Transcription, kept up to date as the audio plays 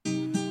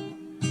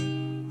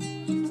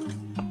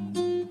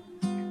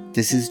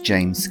This is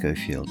James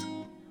Schofield,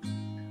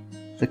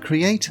 the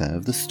creator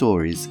of the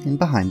stories in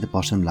Behind the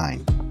Bottom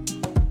Line.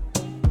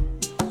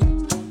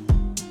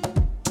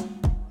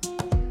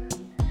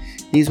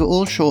 These were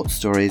all short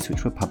stories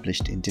which were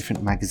published in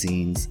different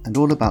magazines and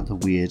all about the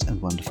weird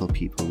and wonderful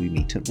people we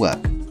meet at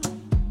work.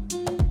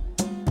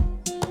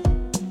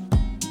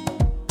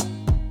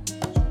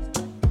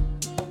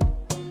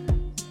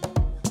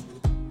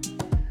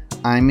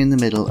 I'm in the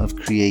middle of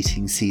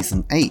creating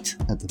Season 8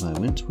 at the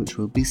moment, which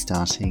will be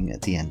starting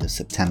at the end of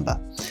September.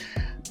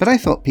 But I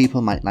thought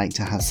people might like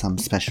to have some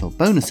special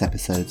bonus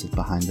episodes of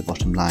Behind the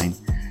Bottom Line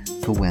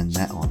for when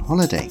they're on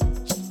holiday.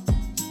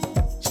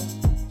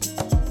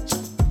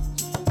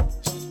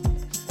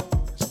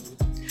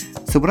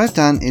 So what I've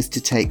done is to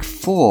take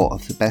 4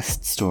 of the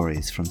best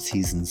stories from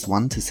Seasons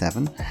 1 to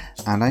 7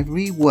 and I've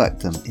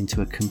reworked them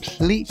into a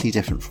completely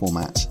different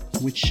format,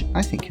 which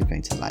I think you're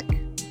going to like.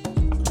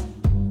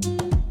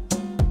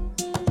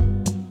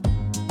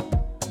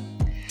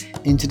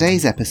 In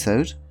today's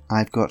episode,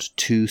 I've got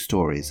 2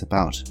 stories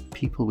about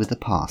people with a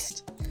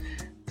past,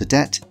 The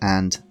Debt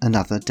and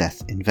Another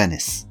Death in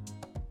Venice.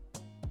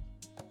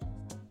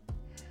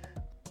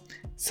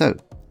 So,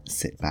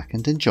 sit back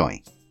and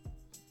enjoy.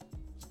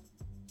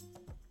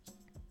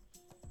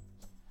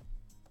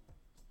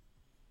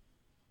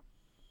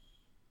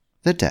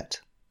 The Debt.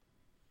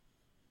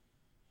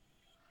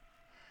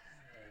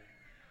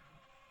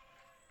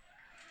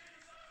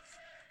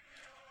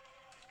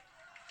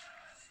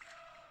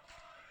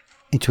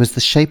 It was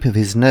the shape of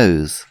his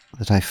nose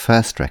that I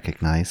first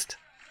recognised.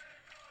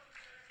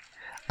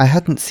 I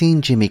hadn't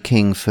seen Jimmy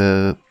King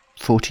for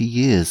 40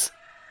 years,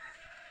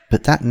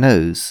 but that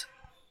nose,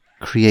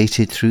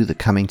 created through the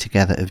coming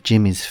together of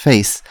Jimmy's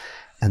face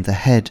and the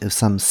head of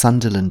some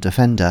Sunderland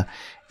defender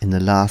in the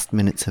last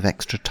minutes of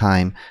extra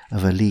time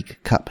of a League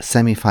Cup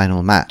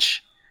semi-final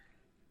match,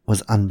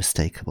 was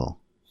unmistakable.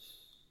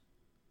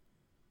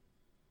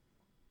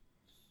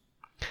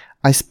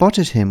 I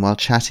spotted him while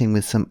chatting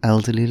with some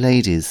elderly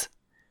ladies,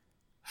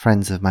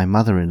 friends of my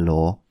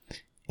mother-in-law,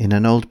 in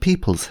an old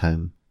people's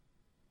home.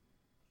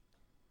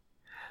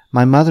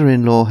 My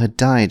mother-in-law had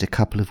died a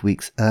couple of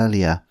weeks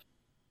earlier,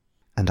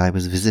 and I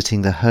was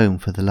visiting the home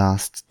for the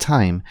last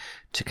time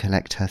to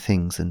collect her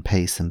things and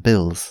pay some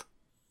bills.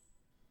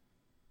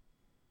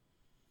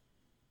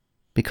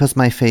 Because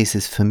my face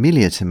is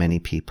familiar to many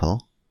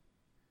people,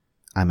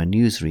 I'm a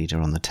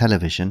newsreader on the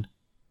television,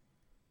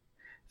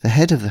 the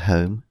head of the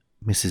home,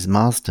 Mrs.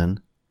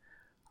 Marsden,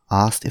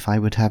 asked if I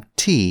would have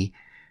tea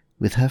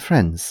with her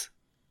friends.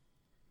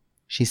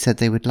 She said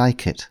they would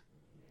like it,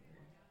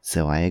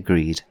 so I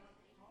agreed.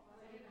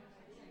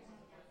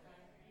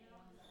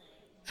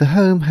 The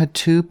home had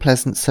 2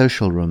 pleasant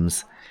social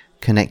rooms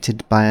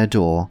connected by a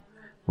door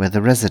where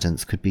the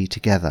residents could be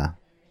together.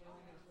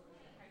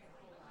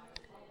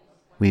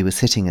 We were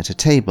sitting at a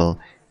table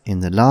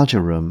in the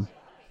larger room,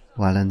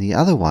 while in the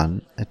other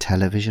one a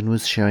television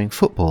was showing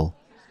football,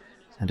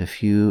 and a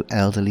few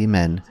elderly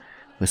men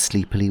were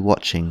sleepily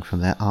watching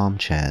from their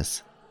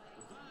armchairs.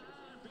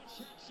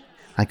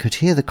 I could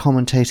hear the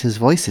commentators'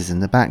 voices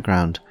in the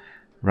background,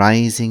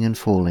 rising and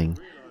falling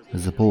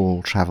as the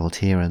ball travelled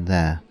here and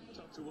there.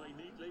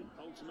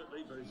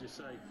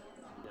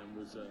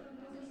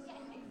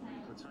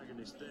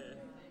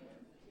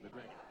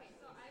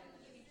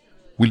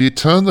 Will you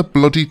turn the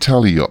bloody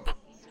telly up?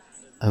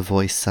 A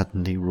voice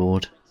suddenly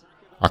roared.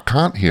 I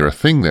can't hear a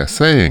thing they're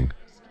saying.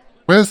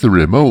 Where's the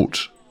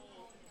remote?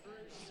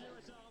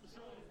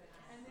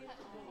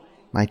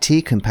 My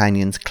tea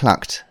companions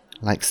clucked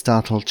like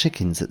startled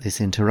chickens at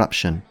this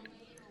interruption,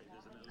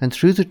 and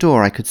through the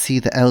door I could see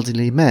the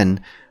elderly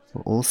men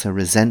were also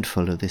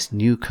resentful of this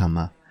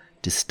newcomer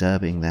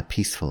disturbing their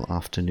peaceful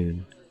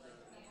afternoon.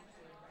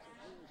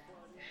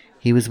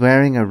 He was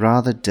wearing a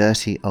rather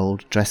dirty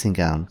old dressing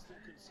gown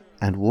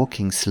and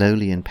walking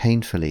slowly and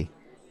painfully,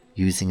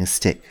 using a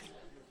stick.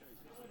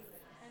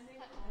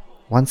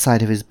 One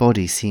side of his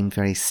body seemed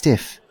very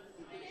stiff,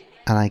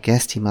 and I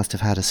guessed he must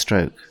have had a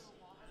stroke.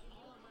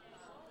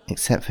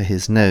 Except for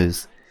his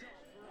nose,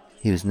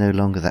 he was no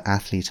longer the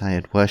athlete I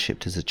had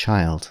worshipped as a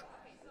child.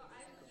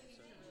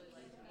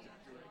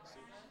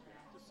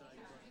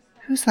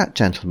 "Who's that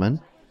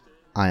gentleman?"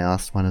 I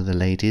asked one of the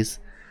ladies,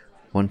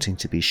 wanting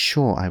to be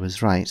sure I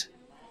was right.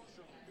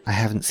 "I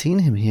haven't seen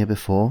him here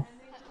before."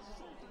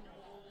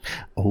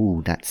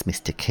 "Oh, that's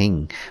Mr.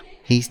 King.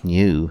 He's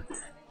new.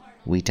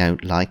 We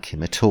don't like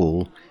him at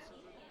all.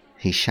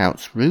 He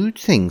shouts rude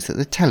things at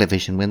the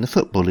television when the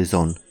football is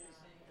on.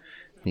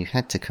 We've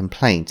had to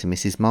complain to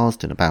Mrs.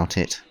 Marsden about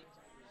it."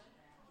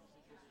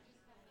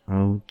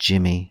 Oh,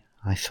 Jimmy,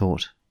 I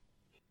thought.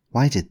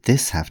 Why did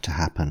this have to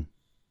happen?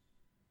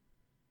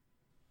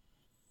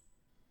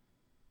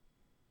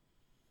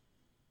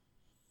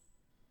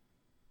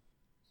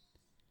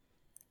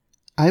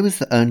 I was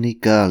the only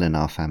girl in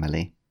our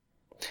family.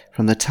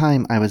 From the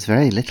time I was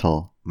very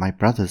little, my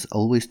brothers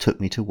always took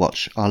me to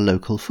watch our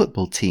local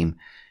football team,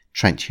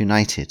 Trent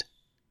United.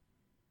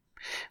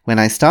 When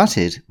I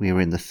started, we were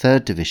in the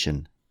 3rd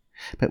division,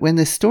 but when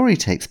this story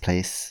takes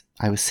place,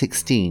 I was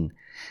 16,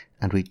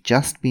 and we'd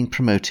just been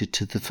promoted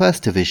to the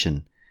First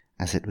Division,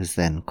 as it was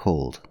then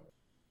called.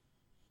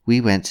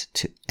 We went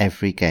to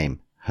every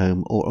game,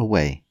 home or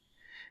away,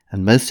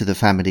 and most of the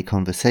family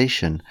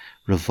conversation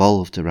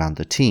revolved around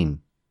the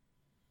team.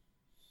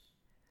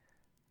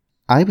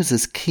 I was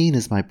as keen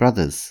as my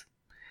brothers,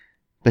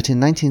 but in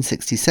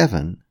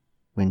 1967,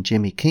 when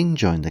Jimmy King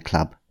joined the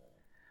club,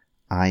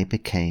 I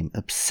became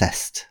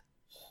obsessed.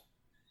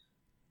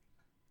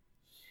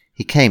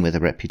 He came with a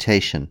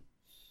reputation.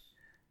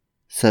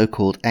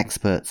 So-called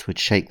experts would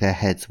shake their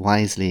heads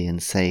wisely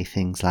and say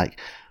things like,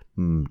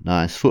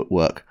 nice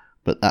footwork,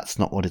 but that's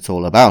not what it's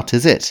all about,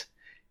 is it?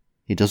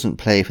 He doesn't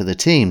play for the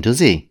team, does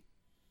he?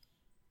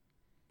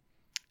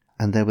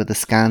 And there were the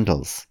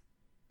scandals.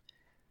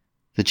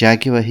 The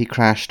Jaguar he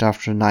crashed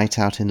after a night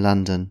out in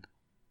London,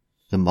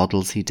 the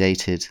models he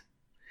dated,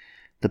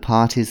 the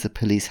parties the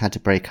police had to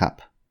break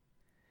up.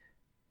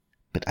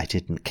 But I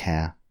didn't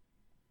care.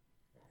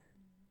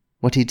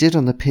 What he did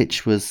on the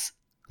pitch was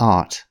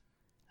art,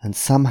 and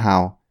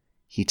somehow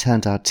he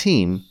turned our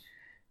team,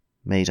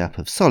 made up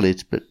of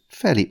solid but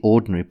fairly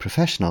ordinary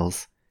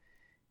professionals,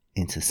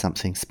 into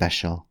something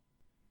special.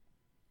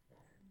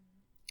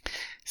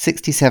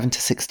 67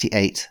 to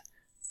 68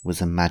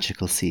 was a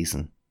magical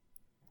season.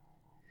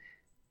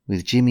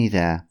 With Jimmy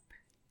there,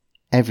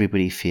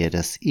 everybody feared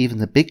us, even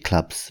the big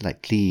clubs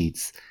like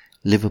Leeds,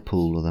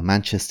 Liverpool or the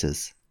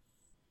Manchesters.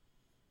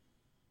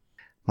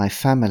 My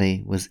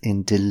family was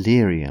in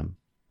delirium,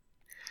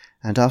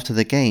 and after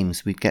the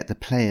games we'd get the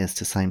players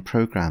to sign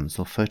programmes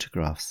or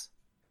photographs.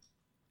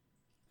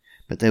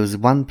 But there was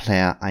one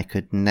player I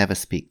could never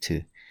speak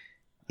to,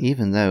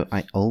 even though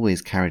I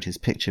always carried his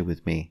picture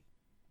with me.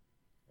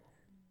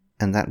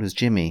 And that was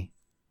Jimmy.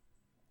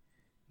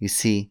 You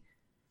see,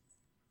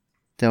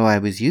 though I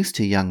was used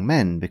to young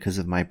men because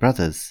of my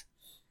brothers,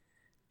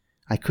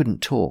 I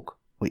couldn't talk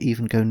or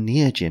even go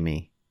near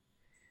Jimmy.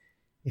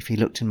 If he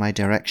looked in my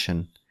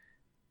direction,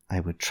 I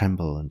would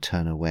tremble and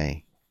turn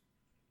away.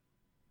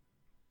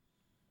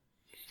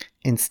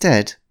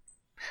 Instead,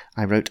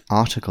 I wrote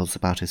articles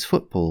about his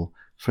football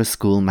for a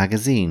school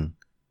magazine.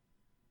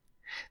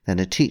 Then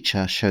a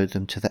teacher showed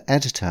them to the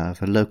editor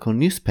of a local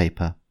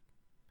newspaper,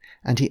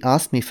 and he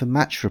asked me for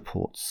match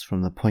reports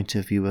from the point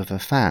of view of a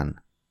fan.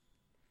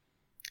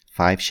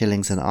 5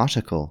 shillings an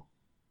article,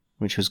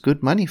 which was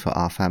good money for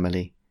our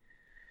family.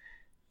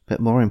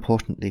 But more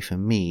importantly for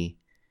me,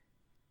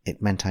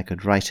 it meant I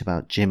could write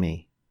about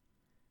Jimmy,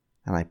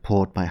 and I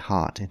poured my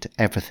heart into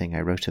everything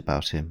I wrote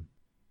about him.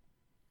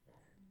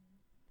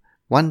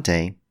 One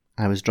day,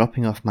 I was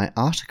dropping off my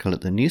article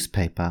at the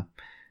newspaper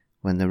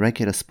when the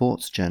regular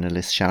sports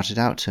journalist shouted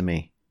out to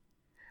me,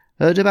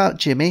 "Heard about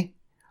Jimmy?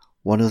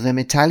 One of them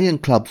Italian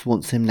clubs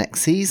wants him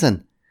next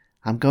season.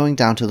 I'm going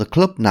down to the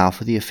club now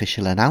for the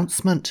official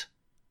announcement."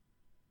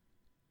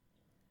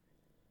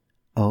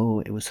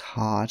 Oh, it was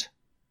hard.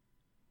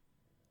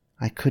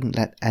 I couldn't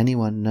let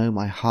anyone know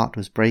my heart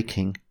was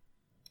breaking,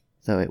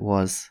 though it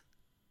was.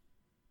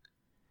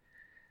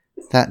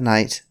 That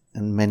night,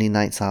 and many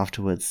nights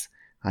afterwards,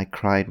 I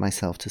cried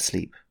myself to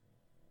sleep.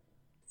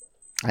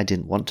 I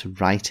didn't want to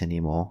write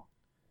anymore,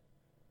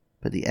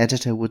 but the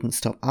editor wouldn't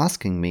stop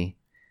asking me,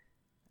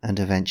 and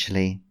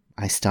eventually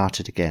I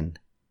started again,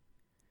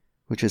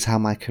 which was how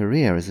my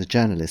career as a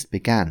journalist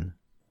began.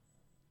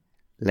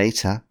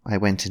 Later, I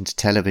went into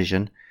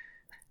television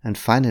and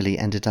finally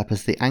ended up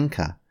as the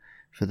anchor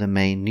for the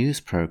main news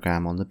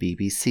programme on the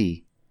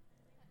BBC,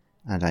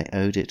 and I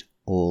owed it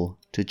all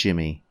to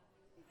Jimmy.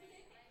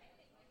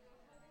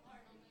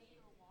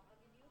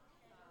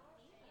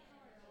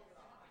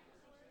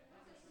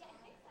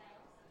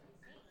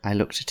 I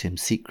looked at him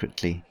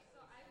secretly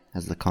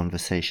as the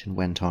conversation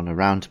went on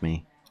around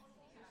me.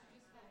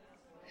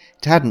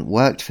 It hadn't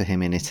worked for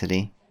him in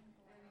Italy.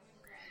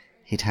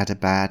 He'd had a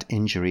bad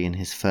injury in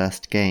his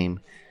first game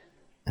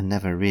and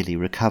never really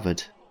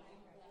recovered.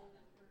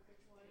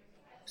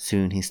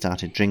 Soon he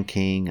started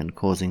drinking and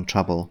causing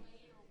trouble,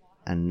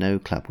 and no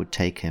club would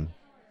take him.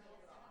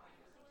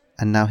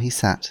 And now he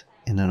sat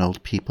in an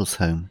old people's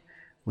home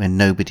where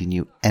nobody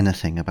knew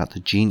anything about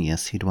the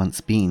genius he'd once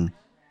been,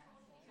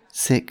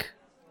 sick,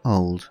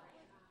 old,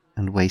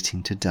 and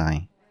waiting to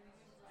die.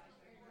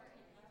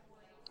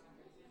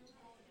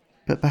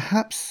 But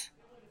perhaps,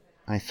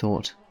 I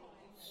thought,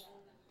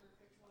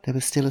 there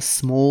was still a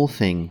small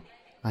thing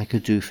I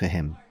could do for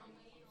him.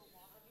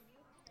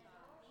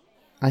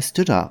 I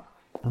stood up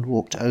and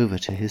walked over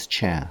to his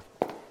chair.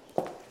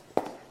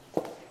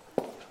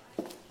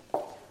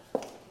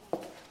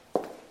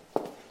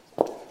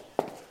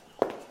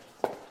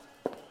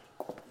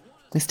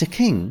 "Mr.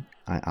 King,"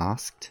 I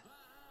asked,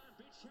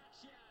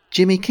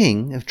 "Jimmy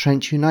King of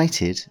Trent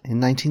United in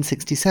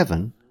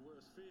 1967?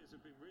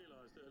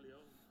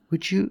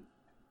 Would you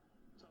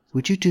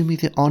do me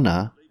the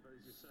honour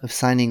of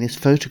signing this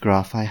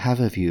photograph I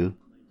have of you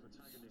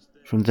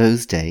from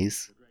those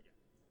days?"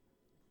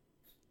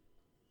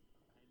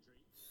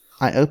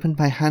 I opened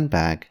my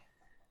handbag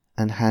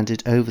and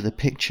handed over the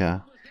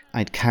picture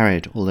I'd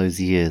carried all those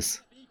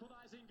years.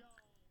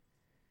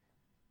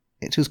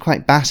 It was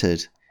quite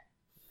battered,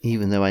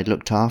 even though I'd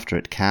looked after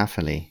it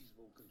carefully.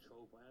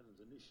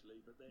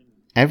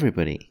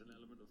 Everybody,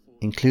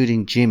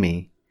 including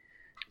Jimmy,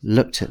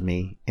 looked at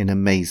me in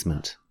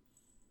amazement.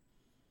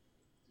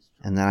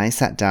 And then I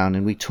sat down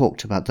and we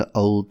talked about the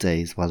old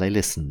days while I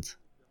listened.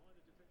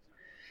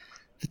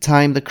 The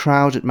time the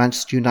crowd at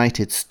Manchester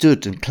United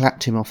stood and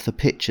clapped him off the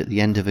pitch at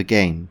the end of a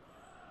game.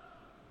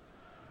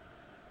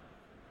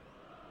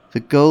 The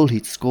goal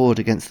he'd scored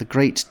against the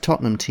great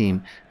Tottenham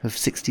team of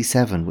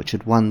 '67, which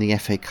had won the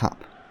FA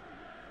Cup.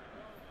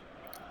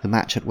 The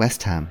match at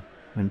West Ham,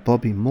 when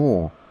Bobby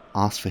Moore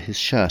asked for his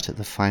shirt at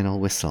the final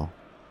whistle.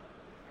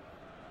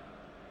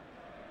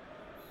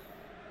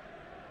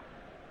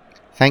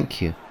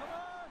 "Thank you,"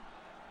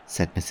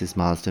 said Mrs.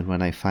 Marsden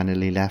when I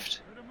finally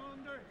left.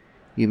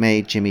 "You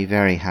made Jimmy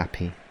very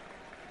happy."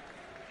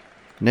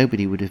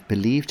 Nobody would have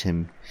believed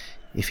him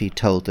if he'd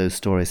told those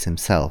stories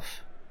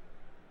himself.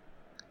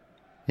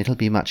 It'll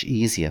be much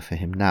easier for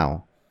him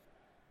now.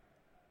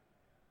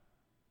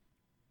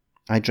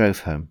 I drove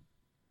home.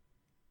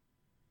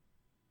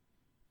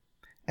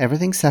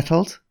 "Everything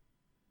settled?"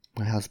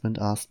 my husband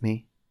asked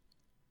me.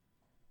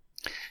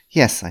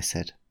 "Yes," I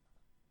said.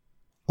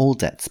 "All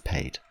debts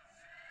paid."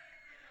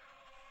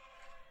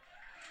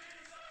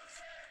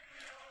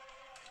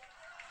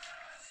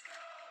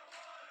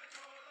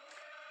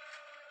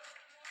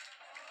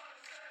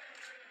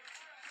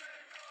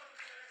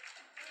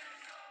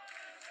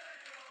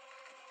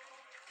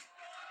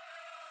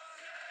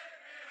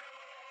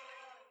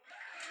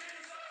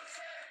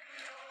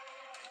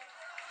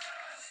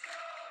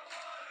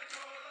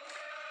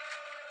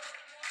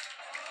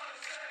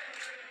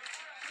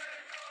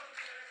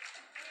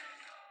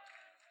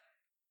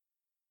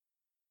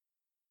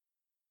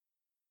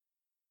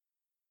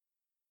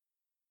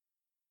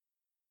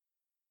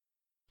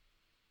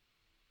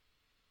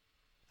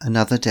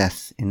 Another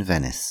death in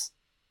Venice.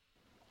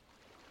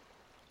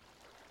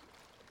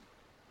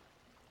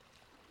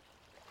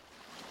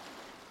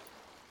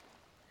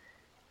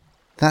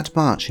 That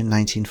March in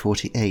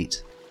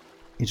 1948,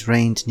 it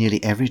rained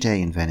nearly every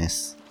day in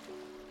Venice.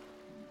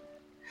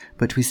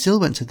 But we still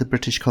went to the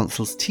British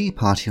Consul's tea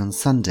party on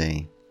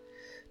Sunday,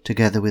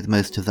 together with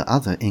most of the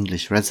other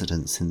English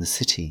residents in the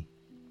city.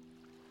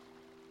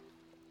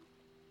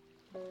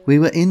 We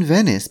were in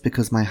Venice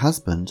because my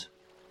husband,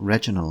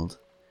 Reginald,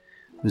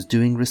 was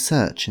doing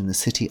research in the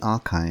city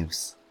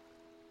archives.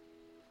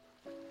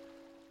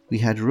 We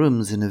had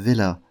rooms in a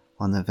villa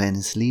on the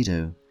Venice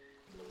Lido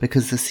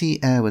because the sea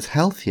air was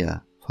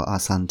healthier for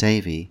our son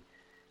Davy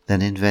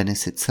than in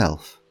Venice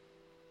itself.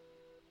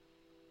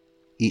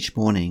 Each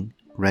morning,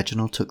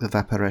 Reginald took the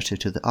Vaporetto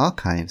to the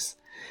archives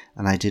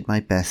and I did my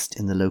best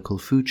in the local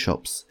food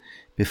shops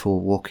before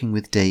walking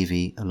with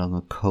Davy along a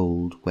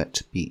cold,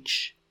 wet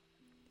beach.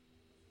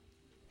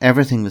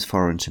 Everything was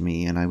foreign to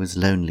me and I was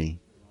lonely.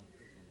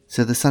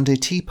 So the Sunday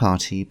tea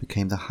party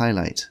became the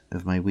highlight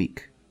of my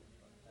week.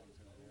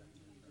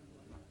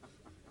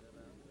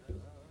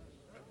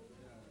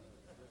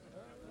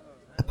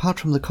 Apart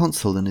from the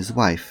consul and his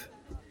wife,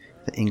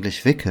 the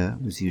English vicar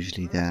was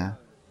usually there,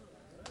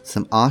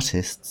 some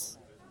artists,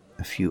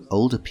 a few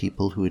older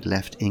people who had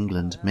left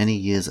England many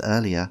years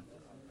earlier,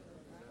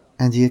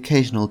 and the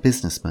occasional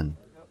businessman.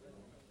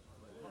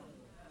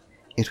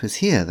 It was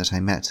here that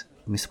I met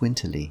Miss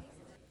Winterly.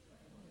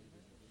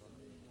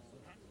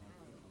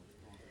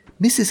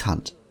 "Mrs.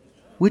 Hunt,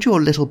 would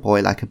your little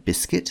boy like a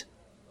biscuit?"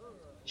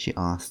 she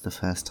asked the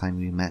first time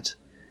we met,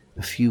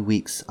 a few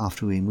weeks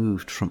after we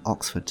moved from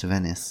Oxford to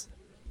Venice.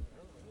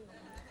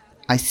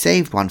 "I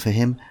saved one for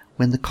him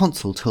when the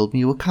consul told me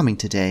you were coming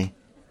today.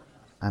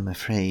 I'm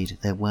afraid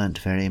there weren't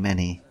very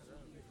many."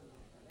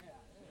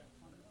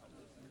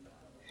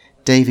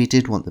 Davy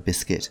did want the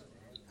biscuit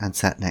and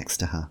sat next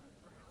to her.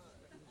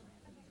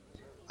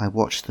 I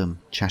watched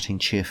them chatting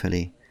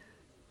cheerfully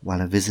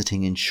while a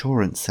visiting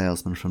insurance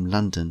salesman from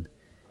London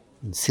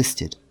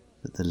insisted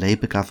that the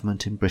Labour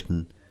government in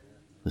Britain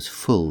was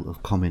full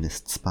of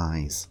communist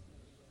spies.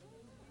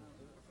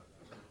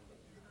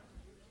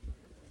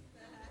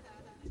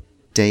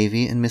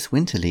 Davy and Miss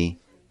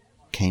Winterly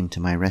came to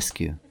my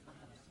rescue.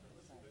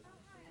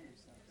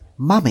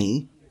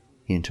 "Mummy,"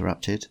 he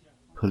interrupted,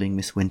 pulling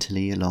Miss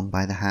Winterly along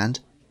by the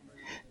hand,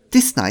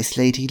 "this nice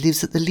lady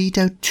lives at the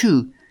Lido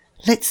too.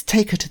 Let's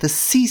take her to the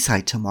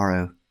seaside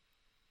tomorrow."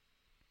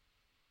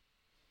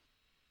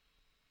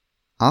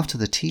 After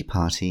the tea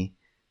party,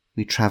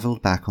 we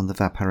travelled back on the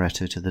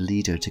Vaporetto to the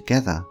Lido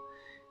together,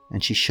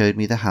 and she showed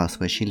me the house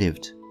where she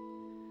lived,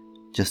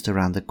 just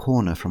around the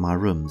corner from our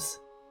rooms.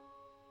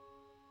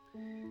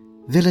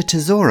 "Villa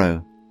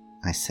Tesoro,"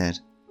 I said.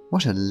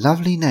 "What a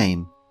lovely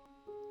name."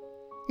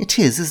 "It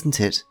is, isn't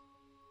it?"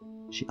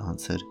 she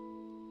answered.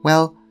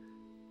 "Well,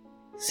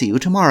 see you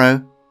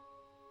tomorrow."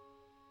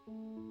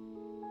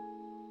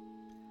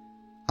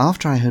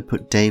 After I had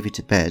put Davy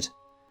to bed,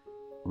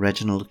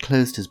 Reginald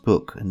closed his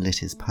book and lit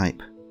his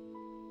pipe.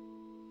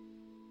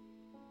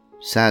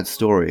 "Sad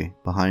story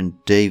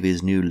behind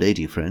Davy's new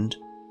lady friend,"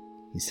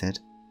 he said.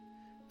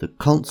 "The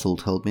consul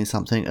told me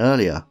something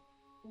earlier."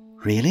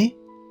 "Really?"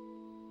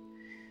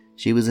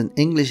 She was an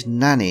English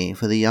nanny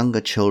for the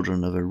younger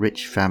children of a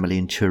rich family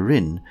in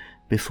Turin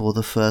before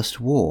the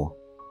First War.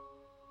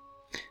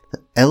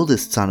 The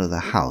eldest son of the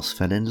house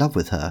fell in love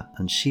with her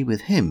and she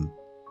with him,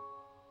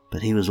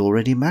 but he was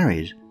already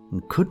married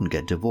and couldn't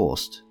get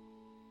divorced.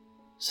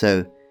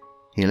 So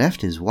he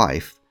left his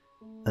wife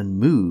and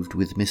moved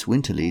with Miss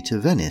Winterly to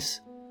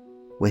Venice,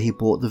 where he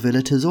bought the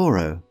Villa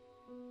Tesoro.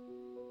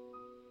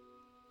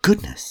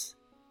 Goodness!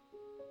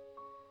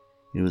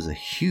 It was a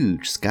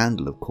huge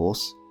scandal, of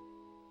course.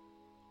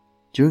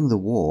 During the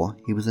war,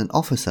 he was an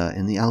officer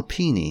in the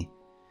Alpini,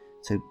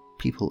 so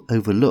people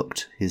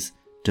overlooked his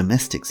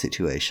domestic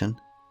situation.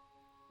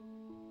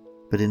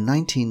 But in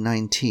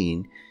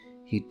 1919,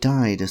 he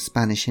died of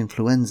Spanish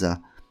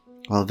influenza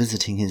while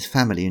visiting his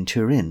family in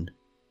Turin.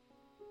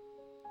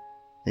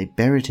 They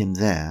buried him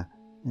there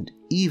and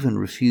even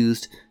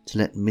refused to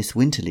let Miss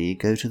Winterly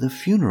go to the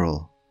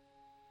funeral.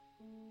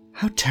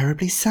 How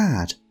terribly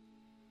sad!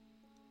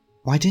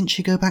 Why didn't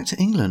she go back to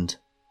England?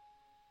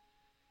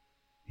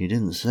 He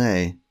didn't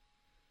say.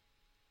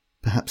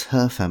 Perhaps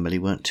her family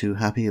weren't too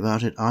happy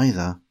about it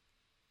either.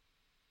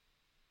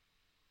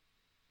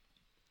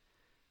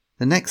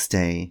 The next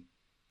day,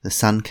 the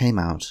sun came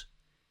out.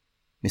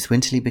 Miss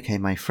Winterly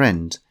became my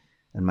friend,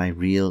 and my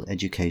real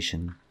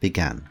education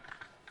began.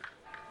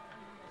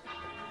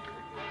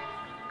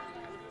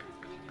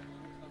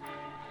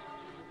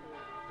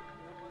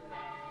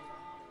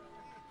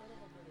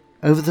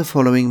 Over the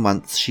following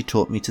months she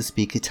taught me to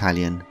speak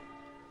Italian,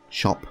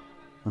 shop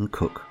and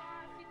cook.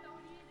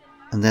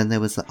 And then there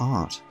was the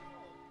art.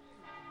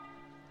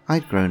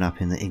 I'd grown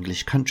up in the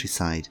English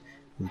countryside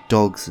with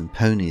dogs and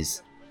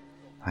ponies.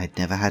 I'd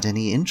never had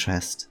any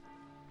interest.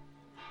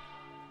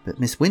 But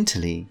Miss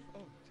Winterly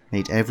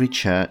made every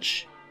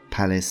church,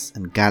 palace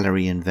and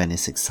gallery in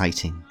Venice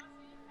exciting.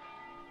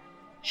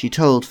 She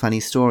told funny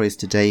stories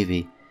to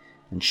Davy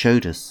and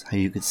showed us how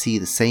you could see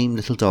the same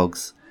little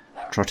dogs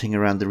trotting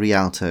around the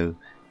Rialto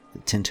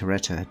that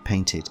Tintoretto had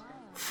painted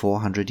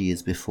 400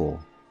 years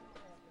before.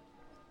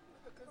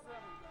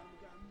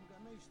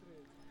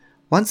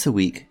 Once a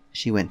week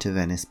she went to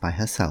Venice by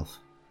herself.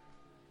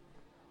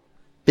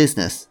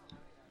 "Business,"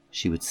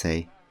 she would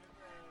say,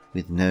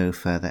 with no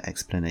further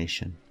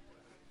explanation.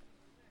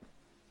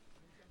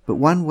 But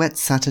one wet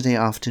Saturday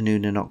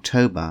afternoon in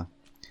October,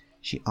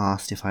 she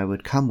asked if I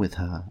would come with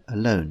her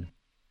alone.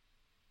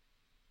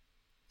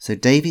 So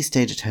Davy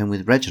stayed at home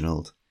with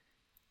Reginald,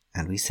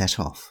 and we set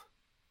off.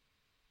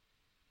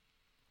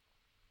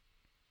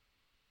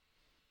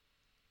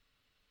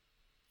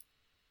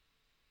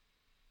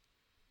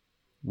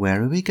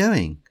 "Where are we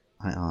going?"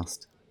 I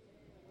asked.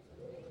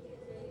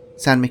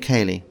 "San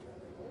Michele,"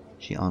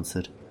 she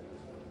answered.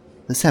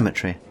 "The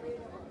cemetery."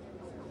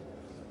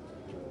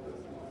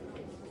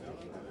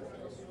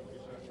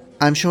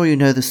 "I'm sure you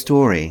know the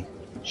story,"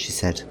 she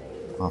said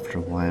after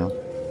a while,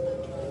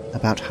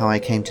 "about how I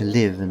came to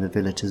live in the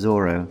Villa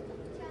Tesoro.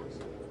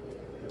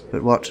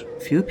 But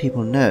what few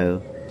people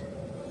know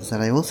is that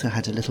I also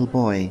had a little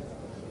boy,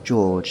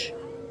 George,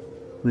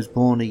 who was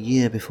born a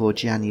year before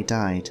Gianni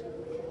died."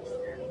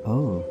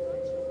 "Oh."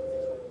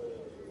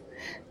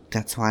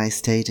 "That's why I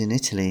stayed in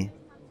Italy.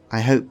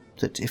 I hoped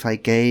that if I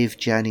gave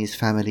Gianni's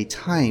family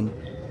time,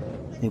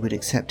 they would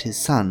accept his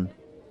son.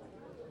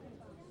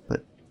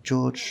 But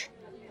George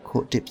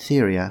caught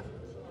diphtheria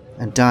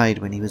and died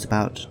when he was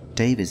about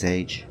Davy's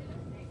age."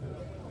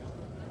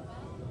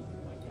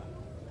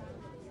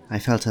 I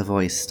felt her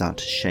voice start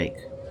to shake,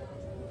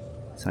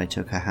 so I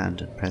took her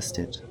hand and pressed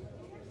it.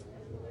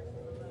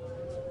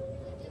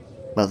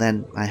 "Well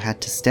then, I had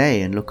to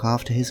stay and look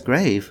after his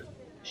grave,"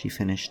 she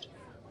finished.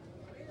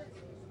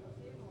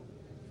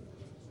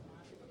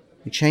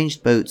 We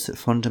changed boats at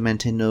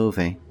Fondamente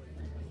Nove,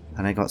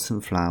 and I got some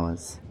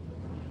flowers,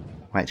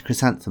 white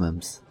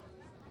chrysanthemums,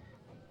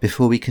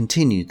 before we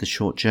continued the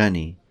short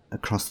journey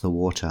across the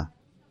water.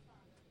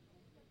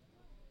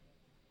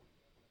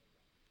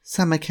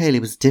 San Michele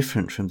was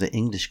different from the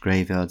English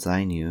graveyards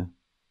I knew.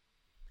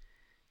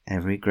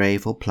 Every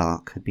grave or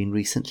plaque had been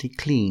recently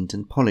cleaned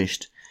and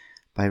polished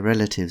by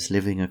relatives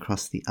living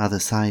across the other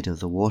side of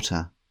the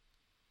water.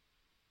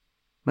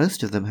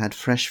 Most of them had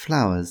fresh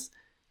flowers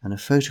and a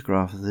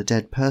photograph of the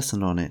dead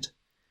person on it,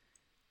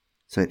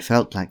 so it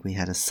felt like we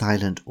had a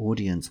silent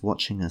audience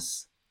watching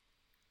us.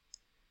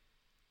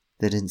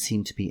 There didn't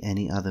seem to be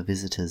any other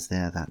visitors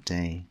there that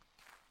day.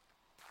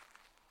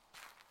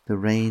 The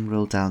rain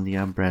rolled down the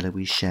umbrella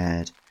we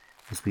shared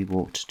as we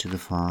walked to the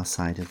far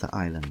side of the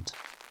island.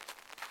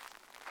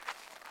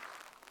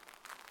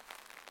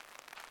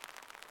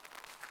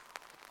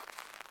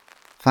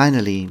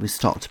 Finally, we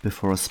stopped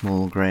before a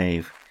small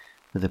grave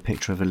with a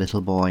picture of a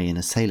little boy in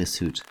a sailor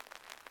suit,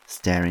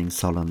 staring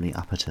solemnly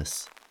up at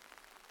us.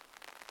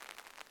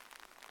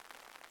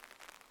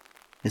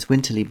 Miss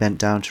Winterly bent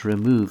down to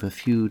remove a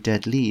few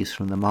dead leaves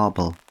from the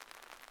marble,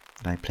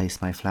 and I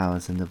placed my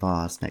flowers in the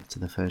vase next to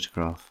the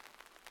photograph.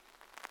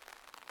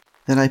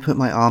 Then I put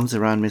my arms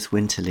around Miss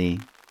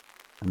Winterly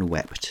and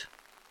wept.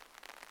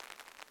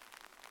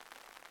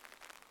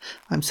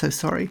 "I'm so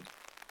sorry,"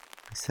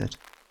 I said.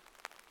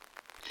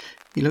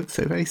 He looked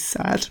so very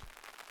sad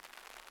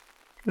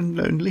and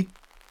lonely.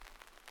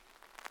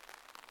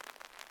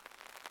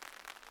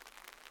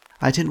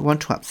 I didn't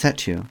want to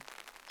upset you,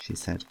 she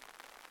said.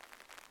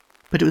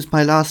 But it was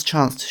my last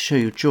chance to show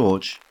you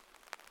George.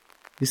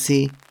 You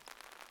see,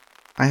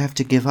 I have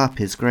to give up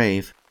his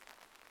grave.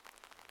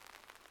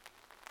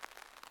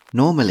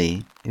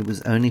 Normally, it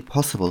was only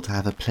possible to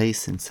have a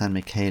place in San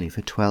Michele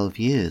for 12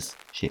 years,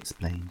 she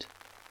explained.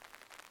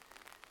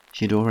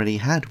 She'd already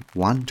had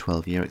one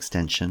 12-year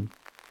extension,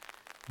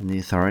 and the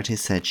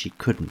authorities said she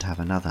couldn't have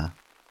another.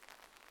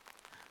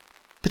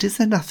 But is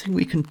there nothing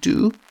we can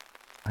do?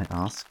 I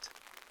asked.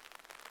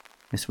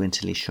 Miss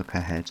Winterly shook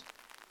her head.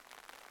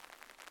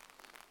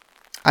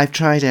 I've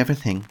tried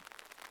everything.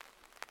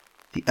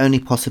 The only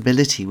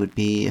possibility would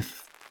be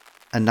if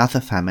another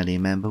family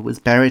member was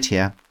buried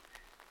here.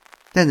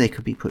 Then they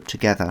could be put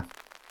together.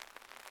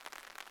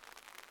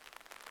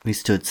 We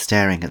stood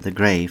staring at the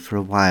grave for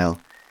a while.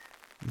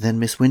 Then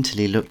Miss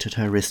Winterly looked at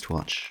her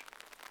wristwatch.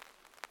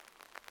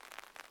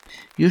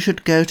 You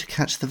should go to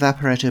catch the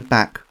Vaporetto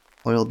back,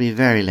 or you'll be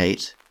very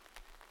late.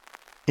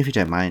 If you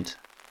don't mind,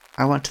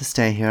 I want to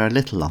stay here a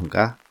little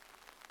longer.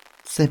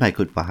 Say my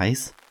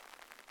goodbyes.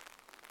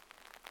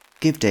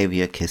 Give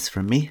Davy a kiss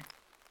from me.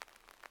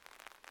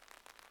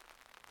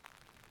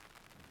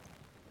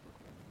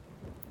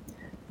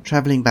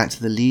 Travelling back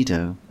to the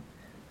Lido,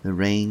 the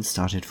rain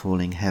started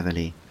falling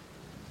heavily,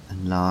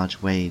 and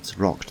large waves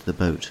rocked the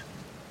boat.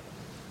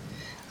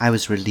 I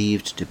was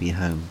relieved to be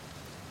home,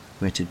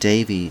 where to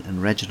Davy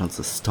and Reginald's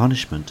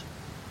astonishment,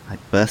 I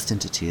burst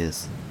into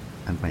tears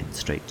and went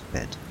straight to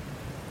bed.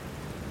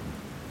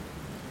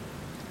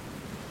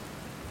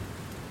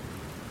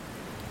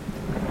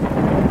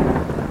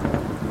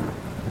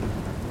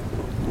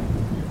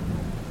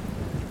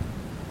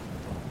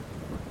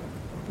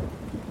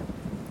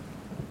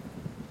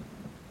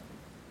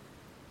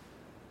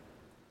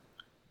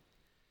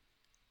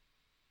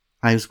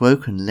 I was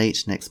woken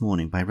late next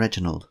morning by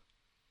Reginald.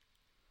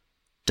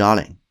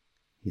 Darling,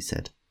 he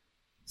said,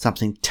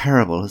 something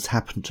terrible has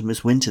happened to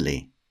Miss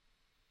Winterly.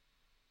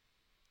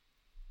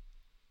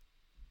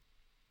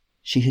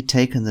 She had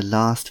taken the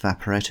last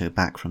Vaporetto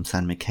back from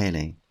San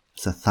Michele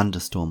as a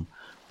thunderstorm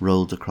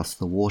rolled across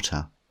the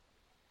water.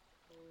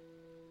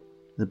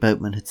 The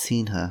boatman had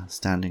seen her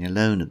standing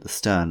alone at the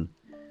stern,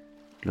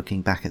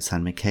 looking back at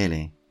San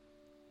Michele.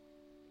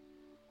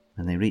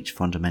 When they reached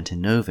Fondamente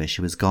Nuove,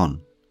 she was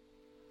gone.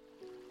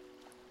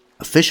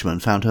 A fisherman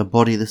found her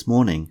body this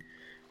morning.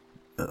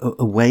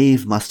 A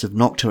wave must have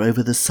knocked her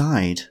over the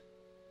side.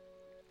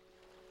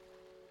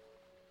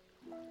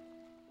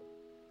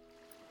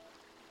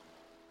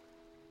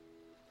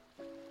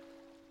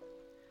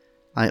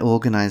 I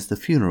organised the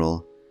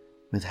funeral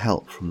with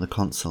help from the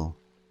consul.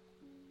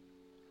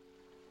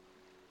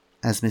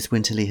 As Miss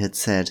Winterly had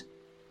said,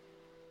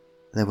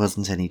 there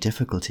wasn't any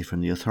difficulty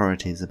from the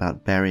authorities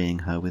about burying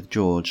her with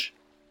George.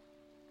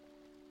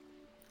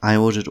 I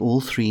ordered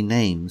all 3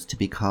 names to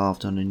be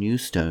carved on a new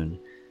stone,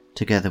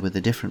 together with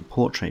a different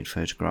portrait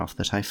photograph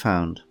that I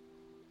found.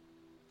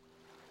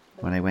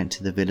 When I went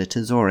to the Villa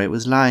Tesoro, it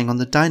was lying on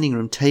the dining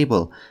room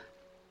table,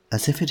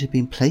 as if it had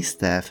been placed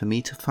there for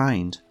me to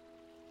find.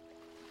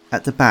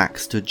 At the back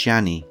stood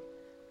Gianni,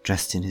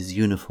 dressed in his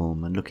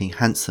uniform and looking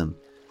handsome,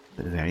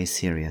 but very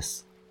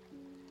serious.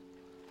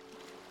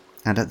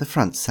 And at the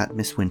front sat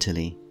Miss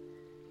Winterly,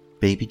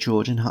 baby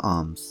George in her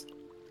arms,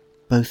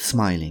 both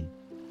smiling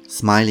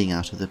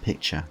out of the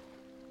picture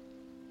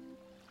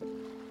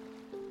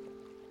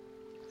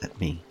at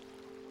me.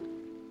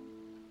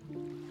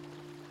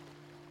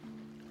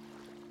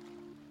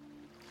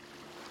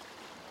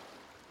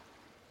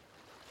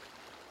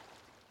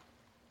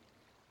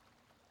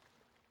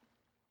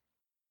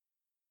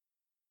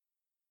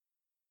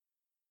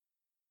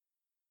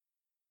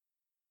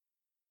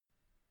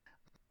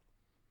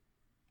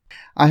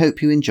 I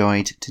hope you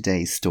enjoyed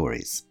today's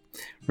stories.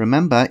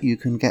 Remember, you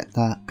can get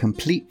the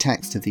complete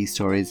text of these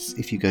stories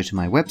if you go to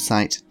my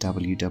website,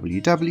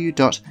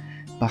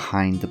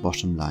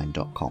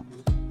 www.behindthebottomline.com.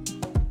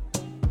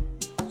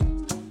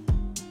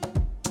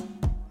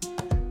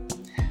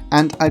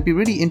 And I'd be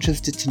really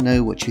interested to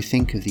know what you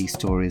think of these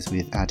stories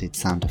with added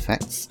sound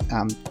effects.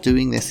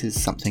 Doing this is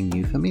something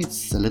new for me.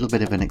 It's a little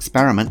bit of an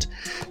experiment.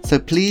 So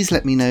please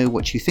let me know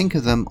what you think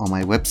of them on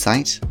my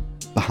website,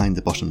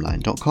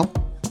 behindthebottomline.com.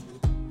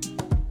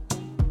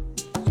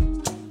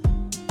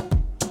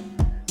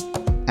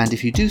 And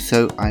if you do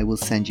so, I will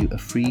send you a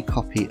free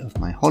copy of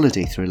my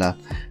holiday thriller,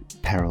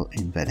 Peril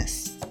in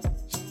Venice.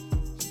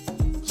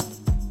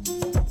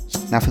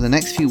 Now for the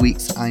next few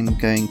weeks, I'm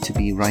going to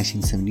be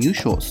writing some new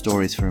short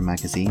stories for a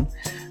magazine,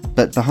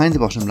 but Behind the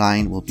Bottom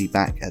Line will be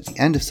back at the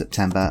end of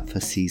September for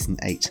Season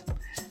 8.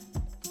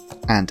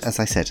 And as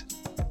I said,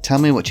 tell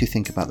me what you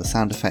think about the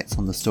sound effects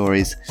on the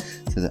stories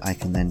so that I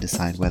can then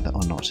decide whether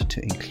or not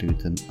to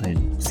include them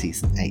in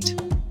Season 8.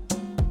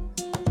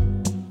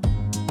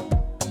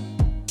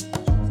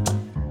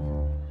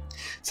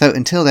 So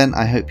until then,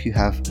 I hope you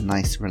have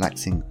nice,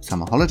 relaxing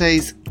summer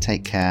holidays.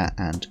 Take care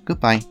and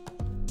goodbye.